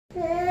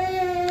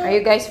Are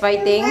you guys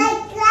fighting?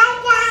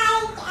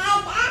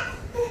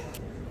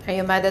 Are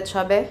you mad at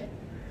Shabe?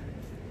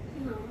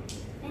 No,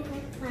 I'm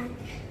not mad.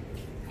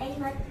 I'm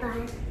not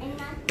mad. I'm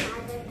not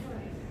mad at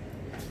her.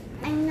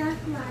 I'm not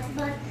mad,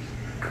 but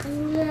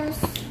unless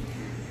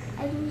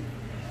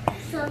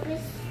Shabe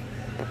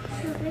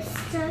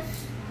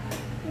just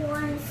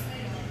wants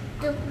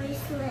the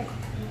bracelet,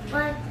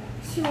 but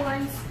she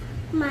wants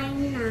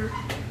mine now.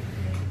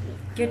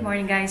 Good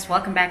morning, guys.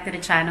 Welcome back to the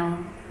channel.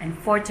 And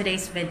for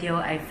today's video,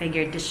 I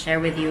figured to share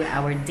with you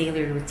our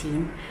daily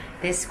routine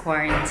this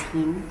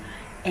quarantine.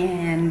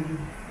 And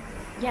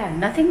yeah,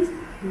 nothing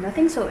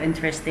so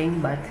interesting,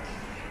 but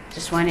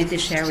just wanted to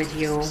share with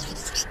you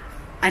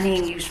ano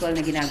yung usual na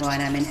ginagawa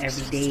namin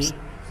every day.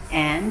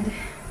 And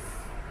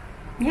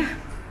yeah,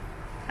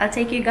 I'll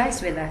take you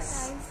guys with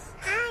us.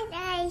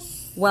 Hi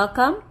guys.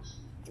 Welcome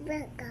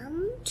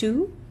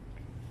to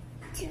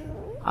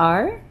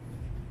our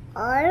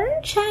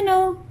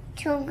channel.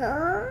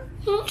 Chongo.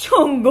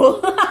 Chongo.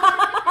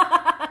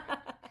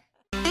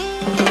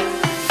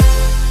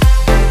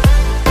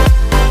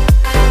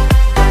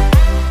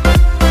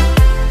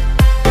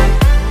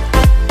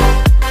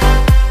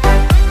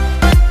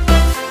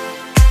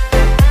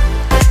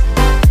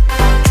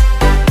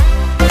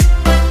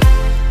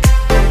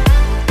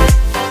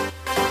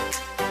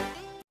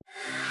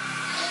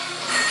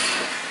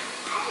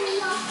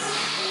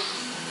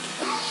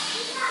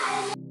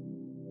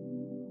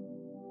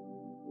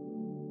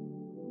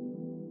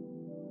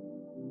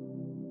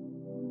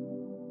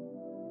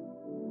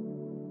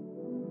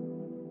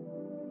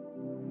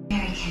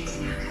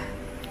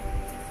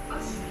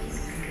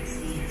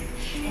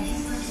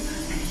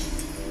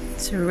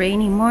 It's a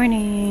rainy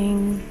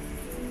morning.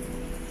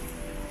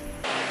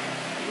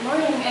 Good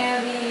morning,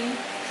 Abby.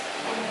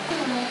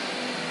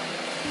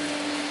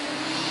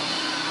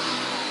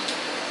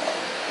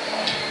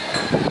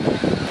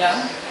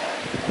 Yeah?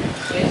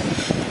 Yes?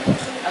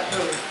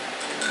 Approve.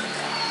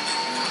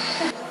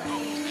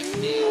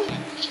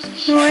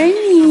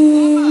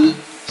 Morning.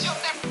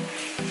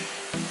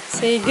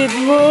 Say good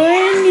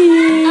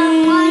morning.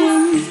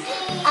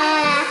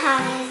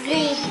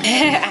 Hungry.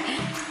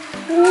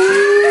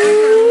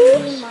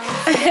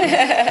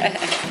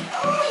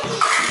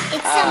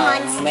 It's a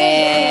monster.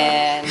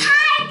 Man.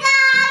 Hi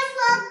guys,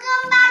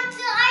 welcome back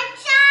to our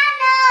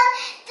channel.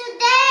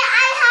 Today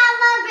I have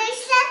a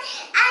bracelet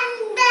and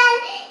then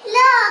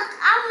look,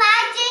 a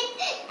magic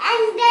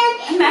and then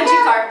Magic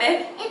carpet?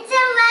 It's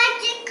a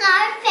magic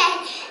carpet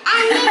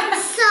and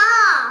it's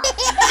soft.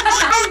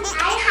 And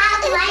I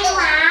have my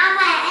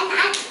mama and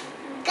I'm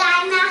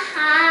gonna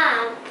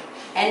hug.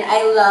 And I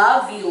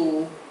love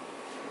you.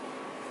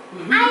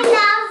 I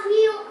love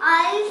you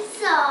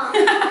also.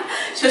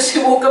 So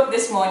she woke up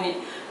this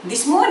morning.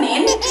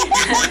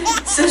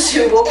 So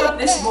she woke up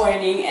this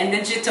morning and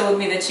then she told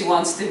me that she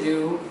wants to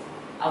do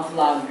a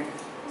vlog.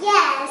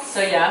 Yes.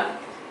 So yeah,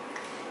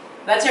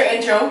 that's your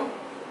intro.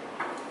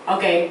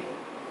 Okay,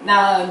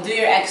 now do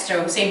your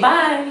extra. Say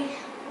bye.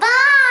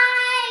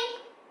 Bye.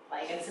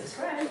 Like and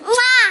subscribe. Like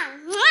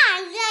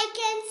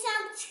and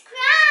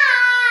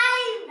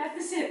subscribe.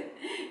 That's it.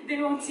 They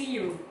won't see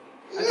you.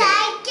 Okay.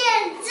 Like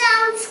and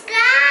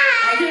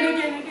subscribe.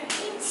 Again.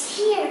 It's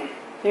here.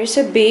 There's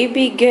a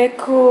baby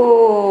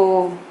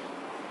gecko.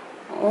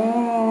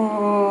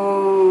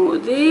 Oh,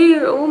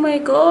 there. Oh my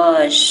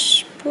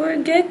gosh. Poor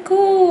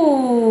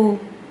gecko.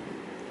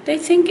 They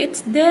think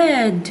it's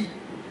dead.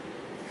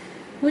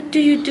 What do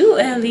you do,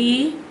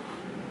 Ellie?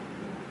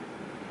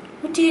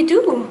 What do you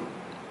do?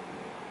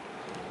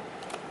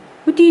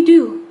 What do you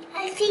do?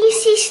 I think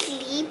she's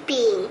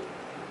sleeping.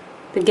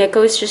 The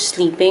gecko is just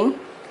sleeping.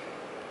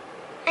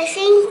 I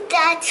think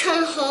that's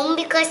her home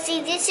because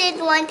she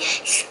doesn't want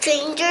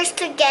strangers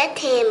to get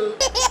him.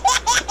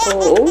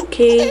 Oh,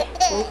 okay.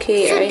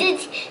 Okay.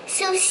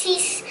 So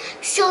she's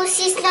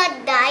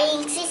not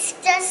dying. She's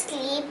just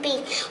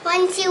sleeping.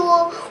 Once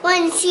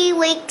she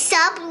wakes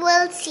up,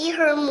 we'll see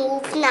her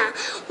move now.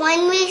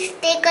 When we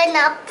take a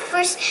nap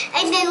first,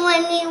 and then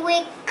when we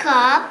wake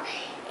up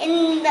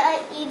in the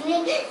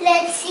evening,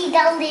 let's see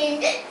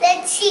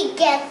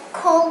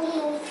gecko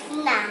move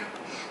now.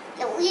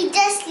 We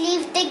just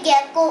leave the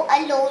gecko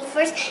alone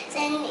first,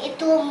 then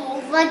it will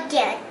move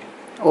again.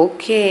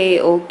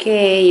 Okay.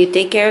 You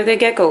take care of the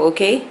gecko,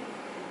 okay?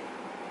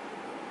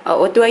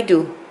 What do I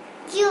do?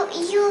 You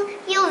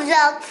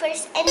vlog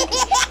first, and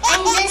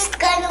I'm just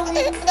gonna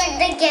wait for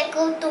the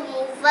gecko to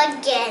move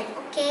again,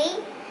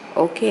 okay?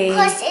 Okay.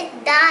 Because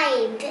it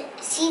died.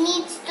 She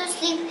needs to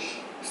sleep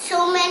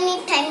so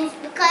many times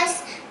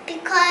because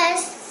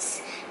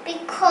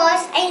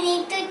I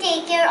need to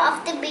take care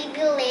of the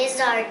baby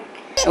lizard.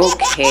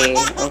 Okay.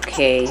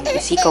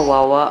 Si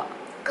kawawa.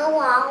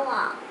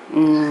 Kawawa.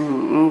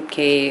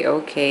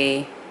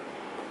 Okay.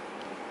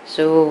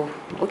 So,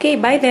 okay,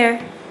 bye there.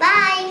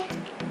 Bye.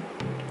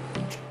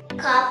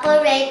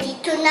 Copper ready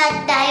to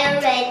not die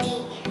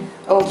already.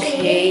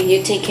 Okay,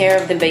 you take care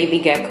of the baby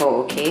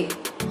gecko, okay?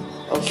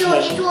 Okay. So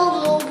it will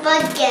move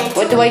again.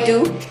 What do I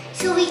do?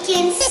 So we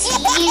can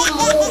see it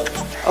move.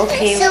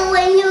 Okay. So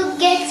when you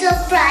get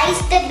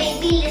surprised, the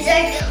baby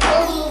lizard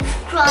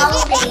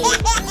strongly.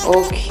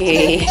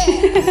 Okay.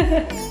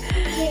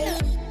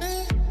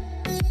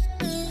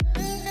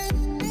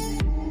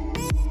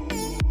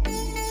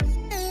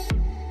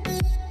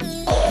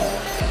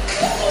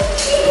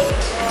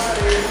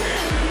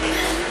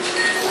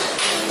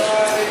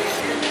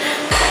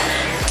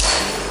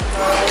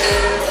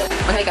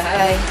 Okay,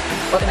 hi.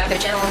 Welcome back to the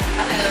channel.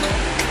 Hello.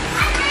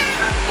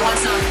 You want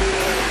some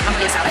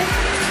hamburger salad?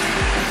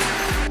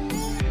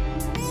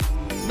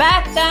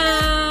 Bath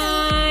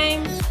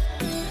time!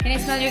 Can I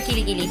smell your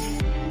kilikili?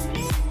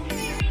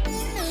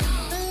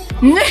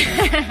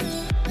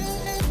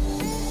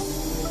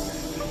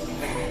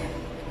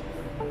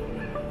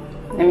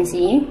 Let me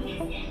see.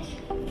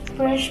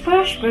 Brush,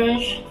 brush,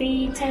 brush.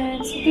 3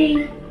 times a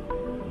day.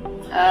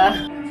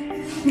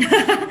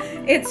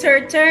 It's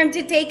her turn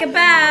to take a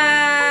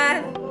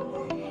bath.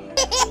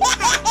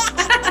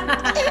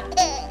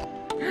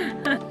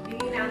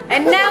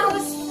 And now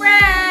who's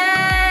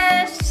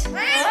fresh?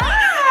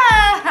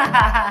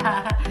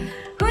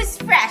 Who's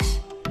fresh?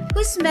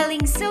 Who's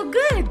smelling so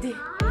good?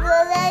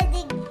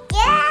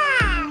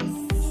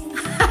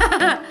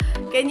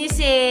 Can you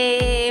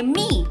say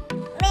me?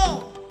 Me.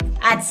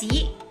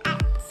 Atsi?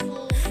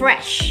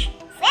 Fresh.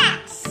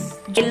 Fresh.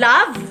 I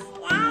love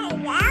I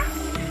love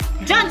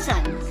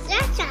Johnson.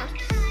 Johnson.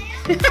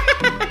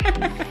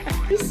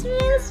 You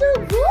smell so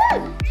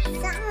good.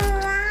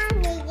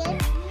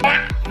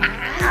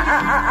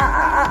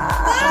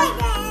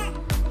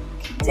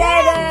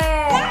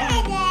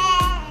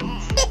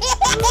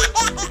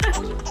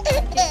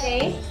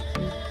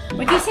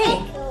 What do you say?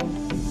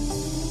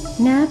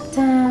 Nap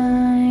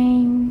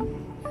time.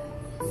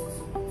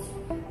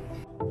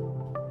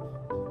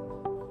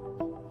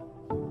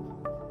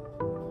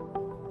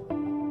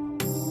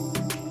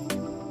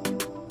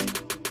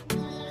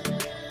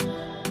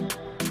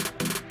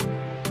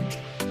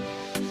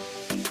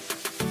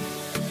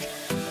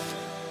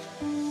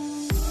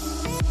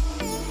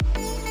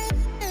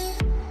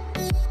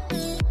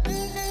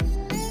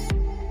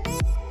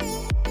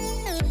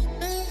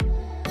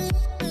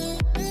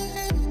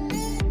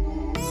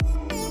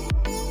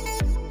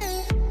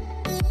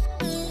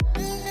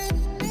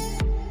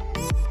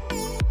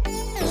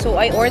 So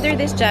I ordered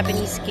this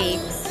Japanese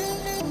cakes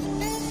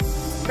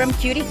from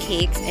Cutie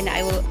Cakes and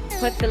I will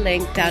put the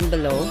link down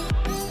below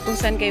kung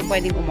saan kayo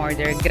pwedeng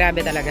umorder.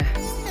 Grabe talaga.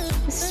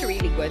 This is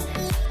really good.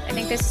 I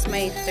think this is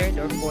my 3rd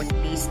or 4th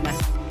piece na.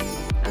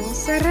 Ang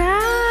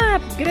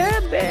sarap!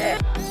 Grabe!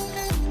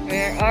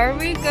 Where are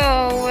we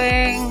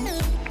going?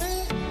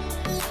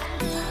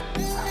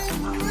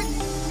 To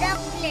the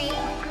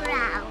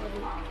playground.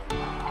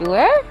 To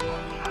where?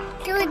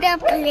 To the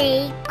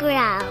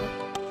playground.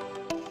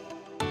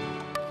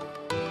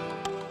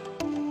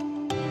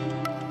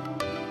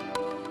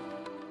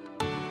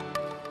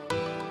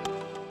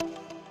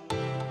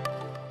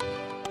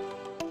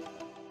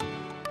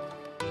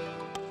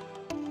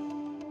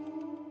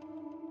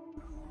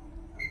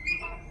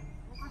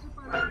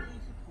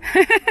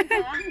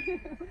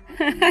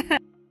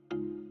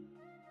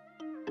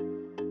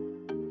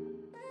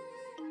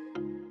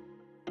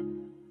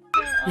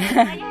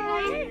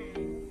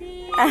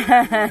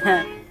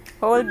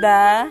 Hold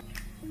on.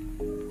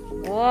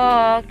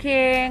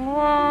 Walking,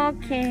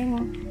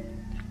 walking.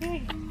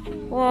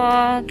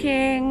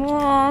 Walking,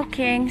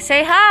 walking.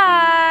 Say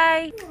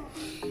hi!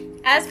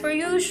 As per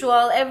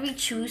usual, every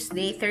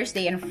Tuesday,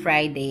 Thursday, and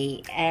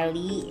Friday,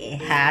 Ellie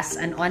has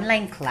an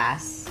online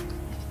class.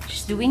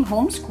 She's doing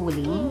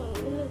homeschooling.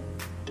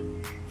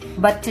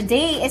 But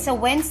today is a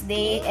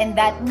Wednesday, and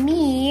that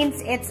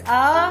means it's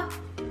a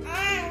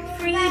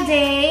free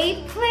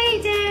day,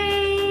 play day.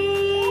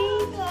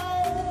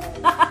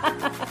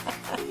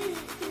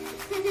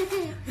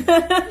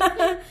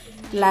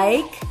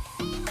 Like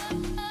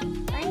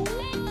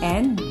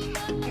and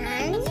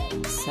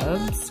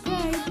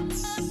subscribe.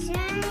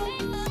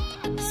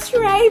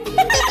 Stripe.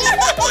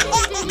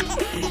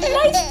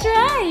 Nice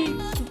try.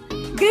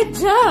 Good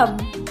job.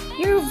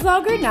 You're a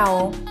vlogger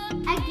now.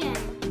 Again.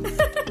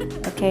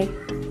 Okay.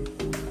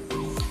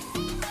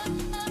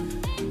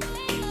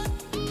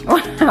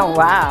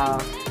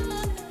 Wow.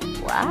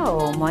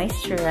 Wow.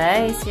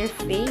 Moisturize your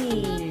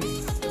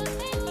face.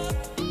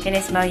 Can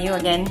I smell you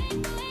again?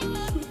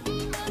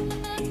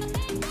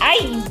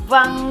 Ay,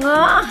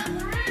 bango!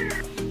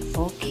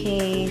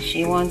 Okay,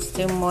 she wants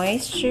to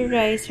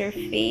moisturize her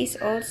face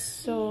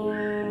also.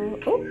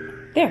 Oh,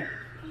 there.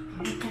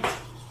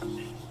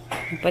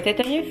 Put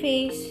it on your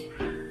face.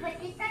 Put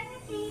it on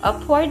your face.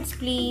 Upwards,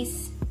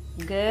 please.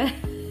 Good.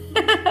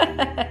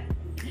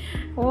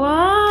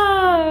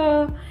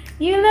 Wow!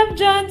 You love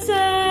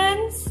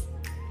Johnson's?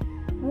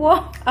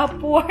 Wow,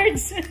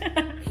 upwards.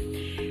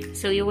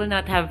 So you will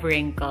not have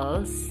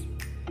wrinkles.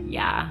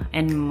 Yeah,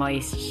 and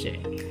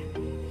moisture.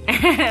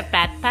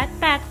 Pat, pat,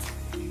 pat.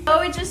 Oh,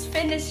 we just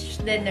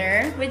finished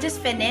dinner. We just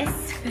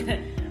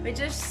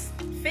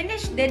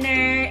finished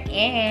dinner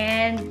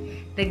and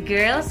the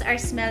girls are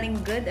smelling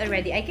good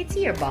already. I can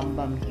see your bum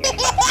bum here.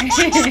 I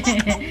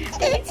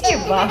can see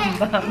your bum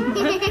bum.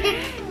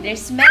 They're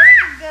smelling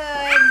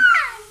good.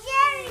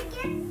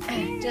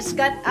 just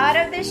got out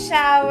of the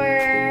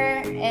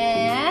shower.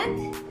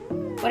 And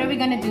what are we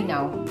gonna do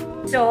now?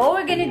 So,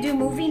 we're gonna do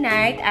movie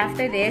night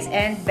after this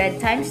and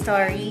bedtime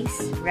stories,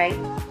 right?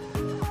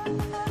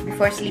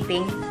 Before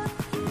sleeping.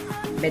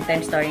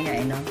 Bedtime story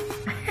nga, no?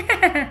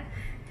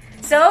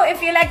 So, if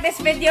you like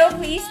this video,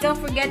 please don't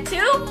forget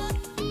to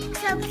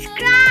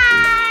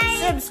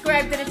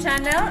subscribe to the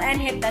channel and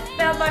hit that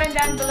bell button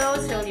down below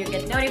so you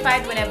get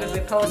notified whenever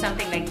we post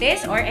something like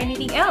this or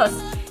anything else.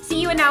 See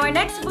you in our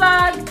next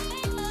vlog.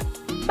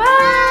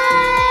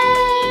 Bye!